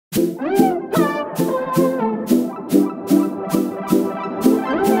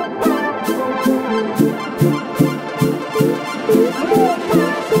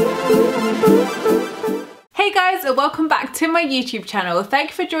welcome back to my YouTube channel.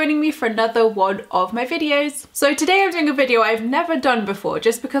 Thank you for joining me for another one of my videos. So today I'm doing a video I've never done before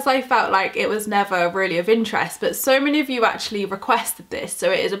just because I felt like it was never really of interest, but so many of you actually requested this,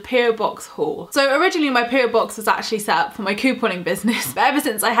 so it is a PO box haul. So originally my PO box was actually set up for my couponing business, but ever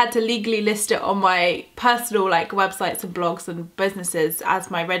since I had to legally list it on my personal websites and blogs and businesses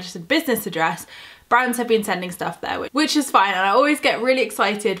as my registered business address, brands have been sending stuff there, which is fine, and I always get really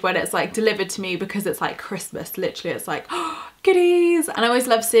excited when it's delivered to me because it's like Christmas. Literally, it's like, oh, goodies! And I always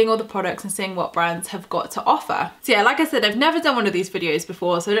love seeing all the products and seeing what brands have got to offer. So yeah, like I said, I've never done one of these videos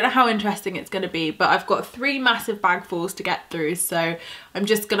before, so I don't know how interesting it's going to be, but I've got 3 massive bagfuls to get through, so I'm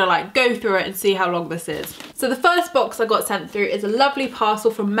just gonna go through it and see how long this is. So the first box I got sent through is a lovely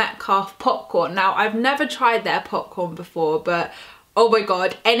parcel from Metcalfe Popcorn. Now, I've never tried their popcorn before, but oh my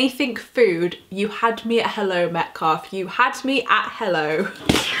god, anything food, you had me at hello, Metcalfe. You had me at hello.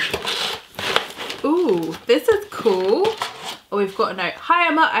 Ooh, this is cool. Oh, we've got a note. Hi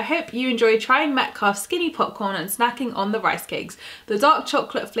Emma, I hope you enjoy trying Metcalfe skinny popcorn and snacking on the rice cakes. The dark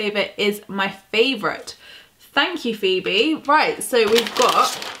chocolate flavour is my favourite. Thank you, Phoebe. Right, so we've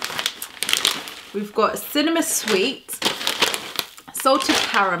got cinnamon sweet, salted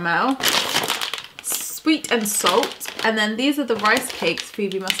caramel, sweet and salt, and then these are the rice cakes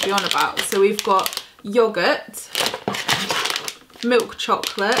Phoebe must be on about. So we've got yogurt, milk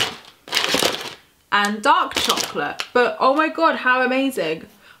chocolate, and dark chocolate. But oh my god, how amazing.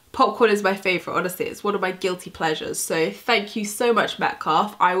 Popcorn is my favourite, honestly. It's one of my guilty pleasures. So thank you so much,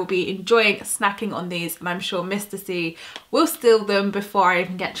 Metcalfe. I will be enjoying snacking on these, and I'm sure Mr. C will steal them before I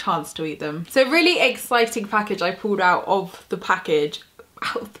even get a chance to eat them. So really exciting package I pulled out of the package.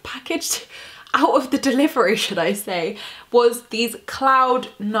 Out of the delivery, should I say, was these Cloud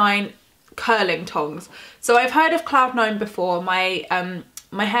 9 curling tongs. So I've heard of Cloud 9 before. My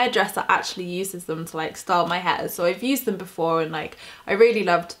hairdresser actually uses them to style my hair, so I've used them before and I really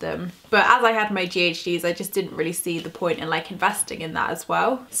loved them. But as I had my GHDs, I just didn't really see the point in investing in that as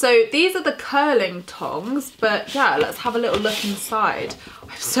well. So these are the curling tongs, but yeah, let's have a little look inside.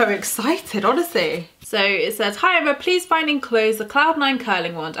 I'm so excited, honestly. So it says, hi Emma, please find enclosed the Cloud 9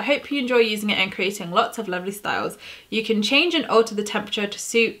 curling wand. I hope you enjoy using it and creating lots of lovely styles. You can change and alter the temperature to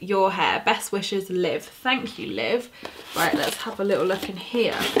suit your hair. Best wishes, Liv. Thank you, Liv. Right, let's have a little look in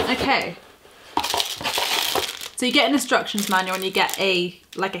here. Okay. So you get an instructions manual and you get a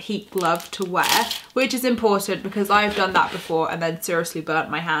heat glove to wear, which is important because I've done that before and then seriously burnt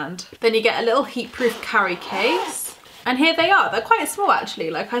my hand. Then you get a little heat-proof carry case. And here they are. They're quite small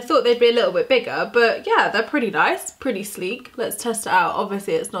actually. I thought they'd be a little bit bigger, but yeah, they're pretty nice, pretty sleek. Let's test it out.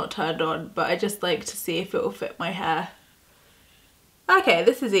 Obviously it's not turned on, but I just like to see if it will fit my hair. Okay,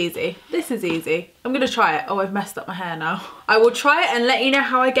 this is easy. This is easy. I'm gonna try it. Oh, I've messed up my hair now. I will try it and let you know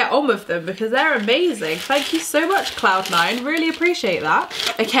how I get on with them because they're amazing. Thank you so much, Cloud 9. Really appreciate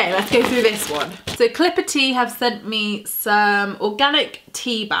that. Okay, let's go through this one. So Clipper Tea have sent me some organic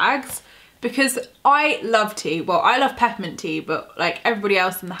tea bags because I love tea. Well, I love peppermint tea, but everybody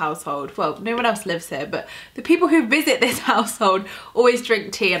else in the household, well, no one else lives here, but the people who visit this household always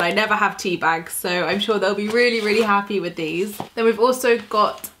drink tea and I never have tea bags, so I'm sure they'll be really, really happy with these. Then we've also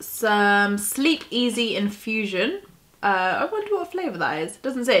got some Sleep Easy Infusion. I wonder what flavour that is. It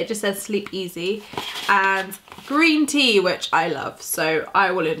doesn't say, it just says Sleep Easy. And green tea, which I love, so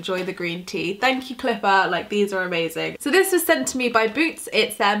I will enjoy the green tea. Thank you, Clipper, these are amazing. So this was sent to me by Boots.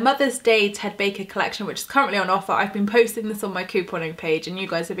 It's their Mother's Day Ted Baker collection, which is currently on offer. I've been posting this on my couponing page and you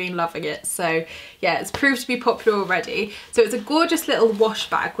guys have been loving it, so yeah, it's proved to be popular already. So it's a gorgeous little wash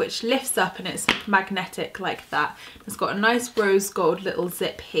bag which lifts up and it's magnetic like that. It's got a nice rose gold little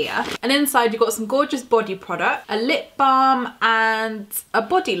zip here, and inside you've got some gorgeous body product, a lip balm and a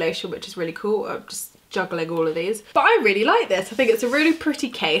body lotion, which is really cool. I'm just juggling all of these, but I really like this. I think it's a really pretty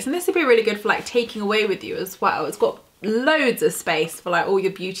case, and this would be really good for taking away with you as well. It's got loads of space for all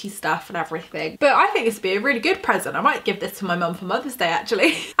your beauty stuff and everything, but I think this would be a really good present. I might give this to my mum for Mother's Day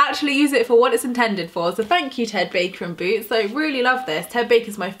actually. Actually use it for what it's intended for, so thank you, Ted Baker and Boots. I really love this. Ted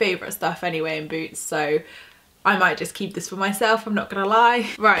Baker's my favourite stuff anyway in Boots, so I might just keep this for myself, I'm not gonna lie.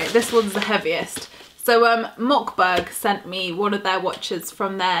 Right, this one's the heaviest. So Mockberg sent me one of their watches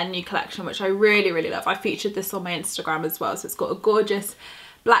from their new collection, which I really, really love. I featured this on my Instagram as well. So it's got a gorgeous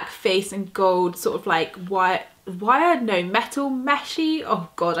black face and gold sort of metal meshy. Oh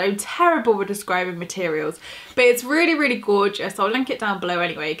god, I'm terrible with describing materials, but it's really, really gorgeous. I'll link it down below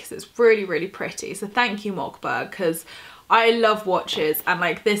anyway because it's really, really pretty. So thank you, Mockberg, because I love watches and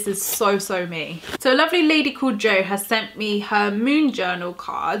like this is so me. So a lovely lady called Jo has sent me her moon journal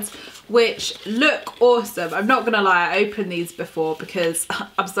cards, which look awesome. I'm not gonna lie, I opened these before because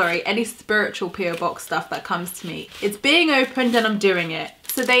I'm sorry, any spiritual PO box stuff that comes to me, it's being opened and I'm doing it.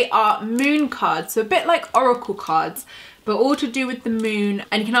 So they are moon cards, so a bit like oracle cards, but all to do with the moon,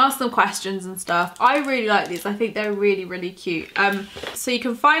 and you can ask them questions and stuff. I really like these. I think they're really cute. So you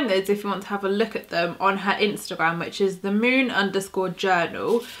can find those if you want to have a look at them on her Instagram, which is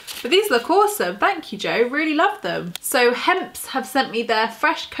themoon_journal. But these look awesome. Thank you, Jo. Really love them. So Hemps have sent me their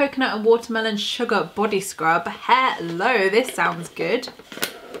fresh coconut and watermelon sugar body scrub. Hello, this sounds good.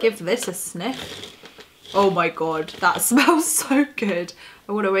 Give this a sniff. Oh my God, that smells so good.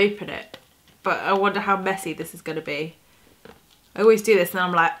 I want to open it, but I wonder how messy this is going to be. I always do this and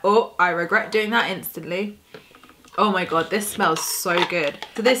I'm like, oh, I regret doing that instantly. Oh my God, this smells so good.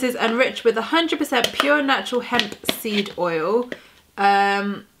 So this is enriched with 100% pure natural hemp seed oil,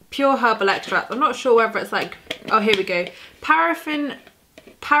 pure herbal extract. I'm not sure whether it's like, oh, here we go. Paraffin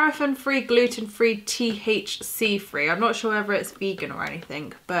free, gluten free, THC free. I'm not sure whether it's vegan or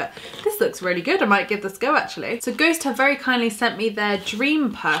anything, but this looks really good. I might give this a go actually. So Ghost have very kindly sent me their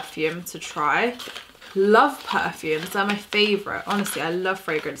Dream perfume to try. Love perfumes, they're my favourite. Honestly, I love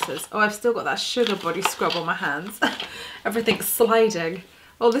fragrances. Oh, I've still got that sugar body scrub on my hands. Everything's sliding.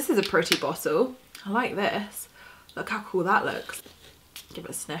 Oh, this is a pretty bottle. I like this. Look how cool that looks. Give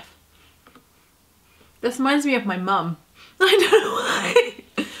it a sniff. This reminds me of my mum. I don't know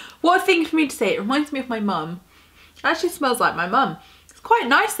why. What a thing for me to say. It reminds me of my mum. It actually smells like my mum. It's quite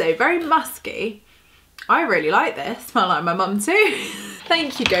nice though, very musky. I really like this. Smell like my mum too.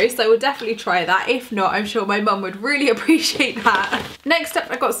 Thank you, Ghost. I will definitely try that. If not, I'm sure my mum would really appreciate that. Next up,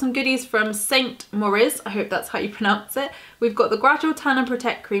 I got some goodies from St. Maurice. I hope that's how you pronounce it. We've got the Gradual Tan and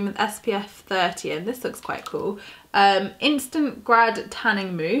Protect Cream with SPF 30 in. This looks quite cool. Instant Grad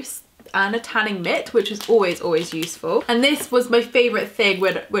Tanning Mousse and a tanning mitt, which is always useful. And this was my favourite thing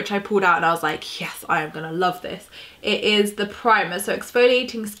which I pulled out and I was like, yes, I am gonna love this. It is the primer, so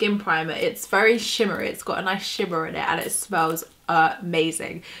exfoliating skin primer. It's very shimmery, it's got a nice shimmer in it and it smells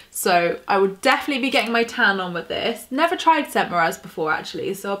amazing. So I would definitely be getting my tan on with this. Never tried St. Maurice before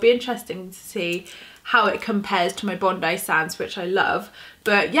actually, so it'll be interesting to see how it compares to my Bondi Sands, which I love.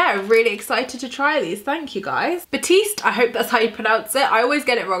 But yeah, really excited to try these. Thank you guys. Batiste, I hope that's how you pronounce it. I always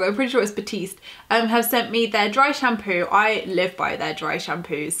get it wrong. I'm pretty sure it's Batiste. Have sent me their dry shampoo. I live by their dry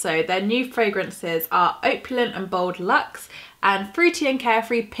shampoos. So their new fragrances are Opulent and Bold Luxe and Fruity and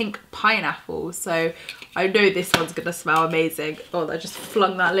Carefree Pink Pineapple. So I know this one's gonna smell amazing. Oh, I just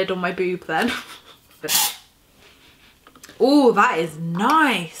flung that lid on my boob then. Oh, that is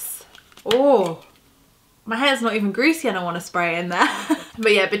nice. Oh. My hair's not even greasy and I want to spray in there.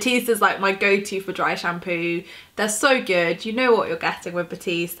 But yeah, Batiste is like my go-to for dry shampoo. They're so good. You know what you're getting with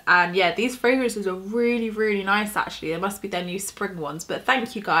Batiste. And yeah, these fragrances are really nice actually. They must be their new spring ones. But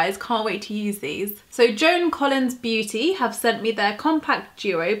thank you guys. Can't wait to use these. So Joan Collins Beauty have sent me their Compact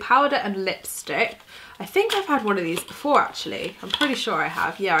Duo Powder and Lipstick. I think I've had one of these before actually. I'm pretty sure I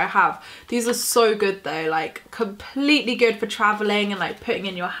have. Yeah, I have. These are so good though, like completely good for traveling and like putting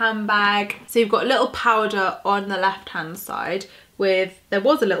in your handbag. So you've got a little powder on the left hand side with, there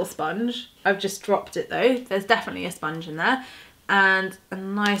was a little sponge. I've just dropped it though. There's definitely a sponge in there. And a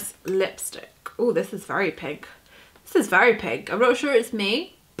nice lipstick. Oh, this is very pink. This is very pink. I'm not sure it's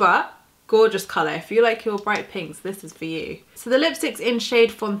me, but gorgeous colour. If you like your bright pinks, this is for you. So the lipstick's in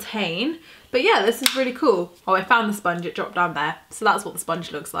shade Fontaine. But yeah, this is really cool. Oh, I found the sponge, it dropped down there. So that's what the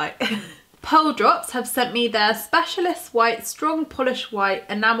sponge looks like. Pearl Drops have sent me their Specialist White Strong Polish White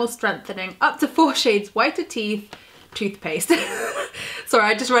Enamel Strengthening up to 4 shades whiter teeth toothpaste. Sorry,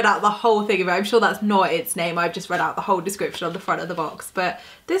 I just read out the whole thing of it. I'm sure that's not its name. I've just read out the whole description on the front of the box. But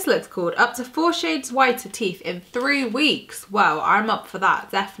this looks cool. Up to 4 shades whiter teeth in 3 weeks. Wow, I'm up for that,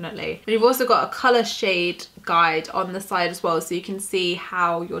 definitely. And you've also got a colour shade guide on the side as well, so you can see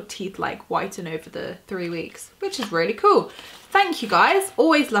how your teeth like whiten over the 3 weeks, which is really cool. Thank you guys.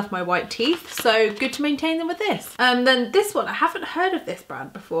 Always love my white teeth, so good to maintain them with this. Then this one, I haven't heard of this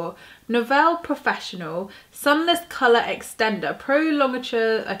brand before. Nouvelle Professional Sunless Colour Extender Pro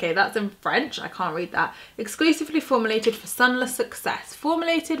Longitude. Okay, that's in French. I can't read that. Exclusively formulated for sunless success.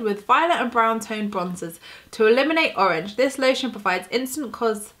 Formulated with violet and brown toned bronzers to eliminate orange. This lotion provides instant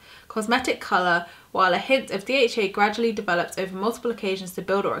cosmetic colour while a hint of DHA gradually develops over multiple occasions to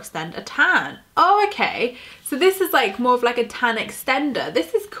build or extend a tan. Oh, okay. So this is like more of like a tan extender.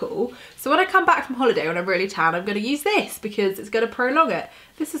 This is cool. So when I come back from holiday when I'm really tan, I'm going to use this because it's going to prolong it.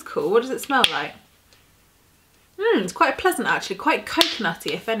 This is cool. What does it smell like? It's quite pleasant actually. Quite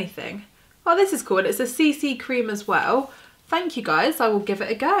coconutty if anything. Oh, this is cool. And it's a CC cream as well. thank you guys, I will give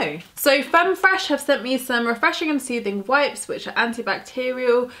it a go. So Femfresh have sent me some refreshing and soothing wipes, which are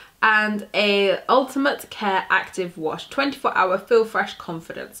antibacterial, and a Ultimate Care Active Wash 24-hour Feel Fresh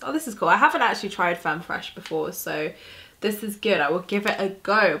Confidence. Oh, this is cool. I haven't actually tried Femfresh before, so this is good. I will give it a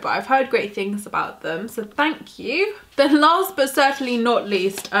go, but I've heard great things about them, so thank you. Then last but certainly not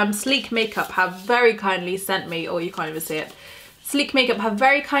least, Sleek Makeup have very kindly sent me, or you can't even see it, Sleek Makeup have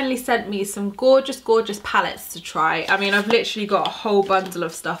very kindly sent me some gorgeous, gorgeous palettes to try. I mean, I've literally got a whole bundle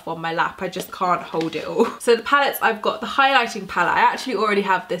of stuff on my lap. I just can't hold it all. So the palettes, I've got the highlighting palette. I actually already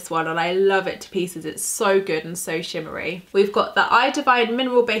have this one and I love it to pieces. It's so good and so shimmery. We've got the Eye Divine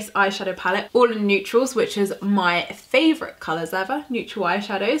Mineral Based Eyeshadow Palette, all in neutrals, which is my favourite colours ever, neutral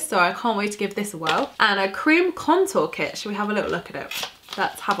eyeshadows. So I can't wait to give this a whirl. And a cream contour kit. Shall we have a little look at it?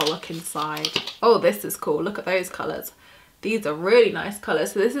 Let's have a look inside. Oh, this is cool. Look at those colours. These are really nice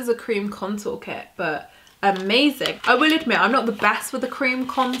colours. So this is a cream contour kit, but amazing. I will admit, I'm not the best with the cream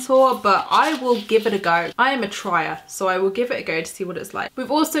contour, but I will give it a go. I am a trier, so I will give it a go to see what it's like. We've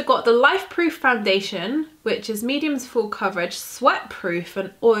also got the Life Proof Foundation, which is medium to full coverage, sweat proof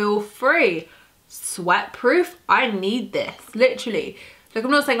and oil free. Sweat proof? I need this, literally. Like, I'm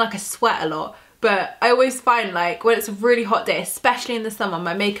not saying like I sweat a lot, but I always find like when it's a really hot day, especially in the summer,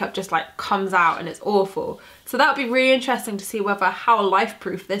 my makeup just like comes out and it's awful. So that would be really interesting to see how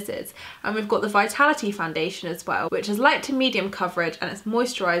life-proof this is. And we've got the Vitality Foundation as well, which is light to medium coverage and it's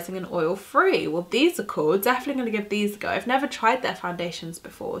moisturising and oil-free. Well, these are cool. Definitely going to give these a go. I've never tried their foundations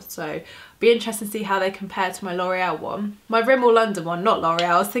before, so be interested to see how they compare to my L'Oreal one. My Rimmel London one, not L'Oreal.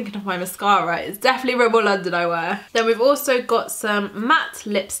 I was thinking of my mascara. It's definitely Rimmel London I wear. Then we've also got some matte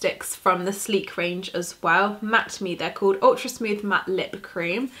lipsticks from the Sleek range as well. Matte Me, they're called Ultra Smooth Matte Lip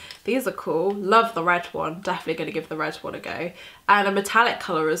Cream. These are cool. Love the red one. Definitely going to give the red one a go. And a metallic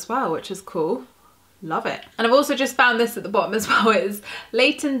colour as well, which is cool. Love it. And I've also just found this at the bottom as well. It's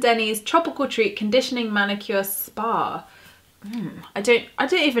Leighton Denny's Tropical Treat Conditioning Manicure Spa. I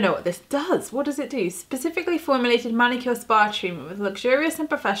don't even know what this does. What does it do? Specifically formulated manicure spa treatment with luxurious and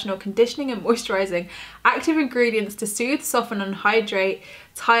professional conditioning and moisturising active ingredients to soothe, soften and hydrate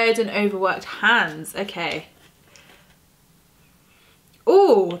tired and overworked hands. Okay.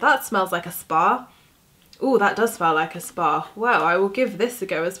 Oh, that smells like a spa. Oh, that does smell like a spa. Well, I will give this a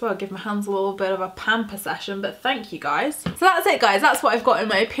go as well. Give my hands a little bit of a pamper session, but thank you guys. So that's it guys, that's what I've got in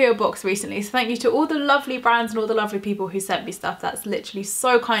my PO box recently. So thank you to all the lovely brands and all the lovely people who sent me stuff. That's literally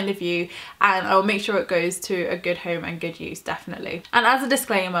so kind of you, and I'll make sure it goes to a good home and good use, definitely. And as a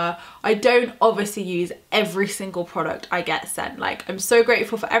disclaimer, I don't obviously use every single product I get sent. Like, I'm so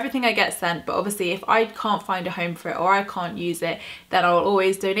grateful for everything I get sent, but obviously if I can't find a home for it or I can't use it, then I'll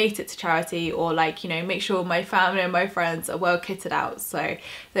always donate it to charity, or like, you know, make sure my family and my friends are well kitted out. So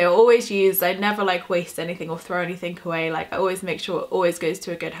they're always used. I never like waste anything or throw anything away. Like, I always make sure it always goes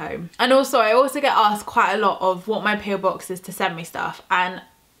to a good home. And also I also get asked quite a lot of what my PO box is to send me stuff, and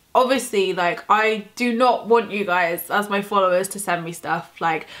obviously, like, I do not want you guys as my followers to send me stuff.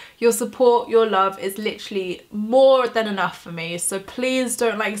 Like, your support, your love is literally more than enough for me. So please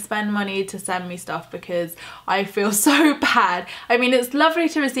don't like spend money to send me stuff, because I feel so bad. I mean, it's lovely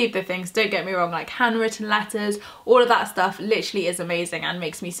to receive the things, don't get me wrong, like handwritten letters, all of that stuff literally is amazing and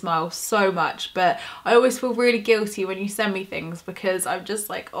makes me smile so much. But I always feel really guilty when you send me things, because I'm just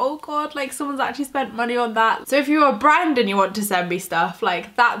like, oh God, like someone's actually spent money on that. So if you're a brand and you want to send me stuff,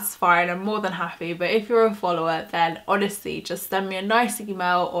 like, that's fine, I'm more than happy. But if you're a follower, then honestly just send me a nice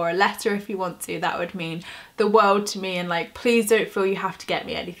email or a letter if you want to. That would mean the world to me, and like, please don't feel you have to get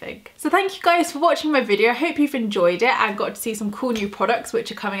me anything. So thank you guys for watching my video. I hope you've enjoyed it and got to see some cool new products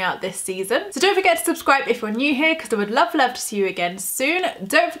which are coming out this season. So don't forget to subscribe if you're new here, because I would love to see you again soon.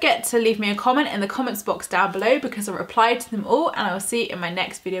 Don't forget to leave me a comment in the comments box down below, because I reply to them all, and I will see you in my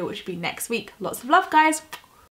next video, which will be next week. Lots of love guys.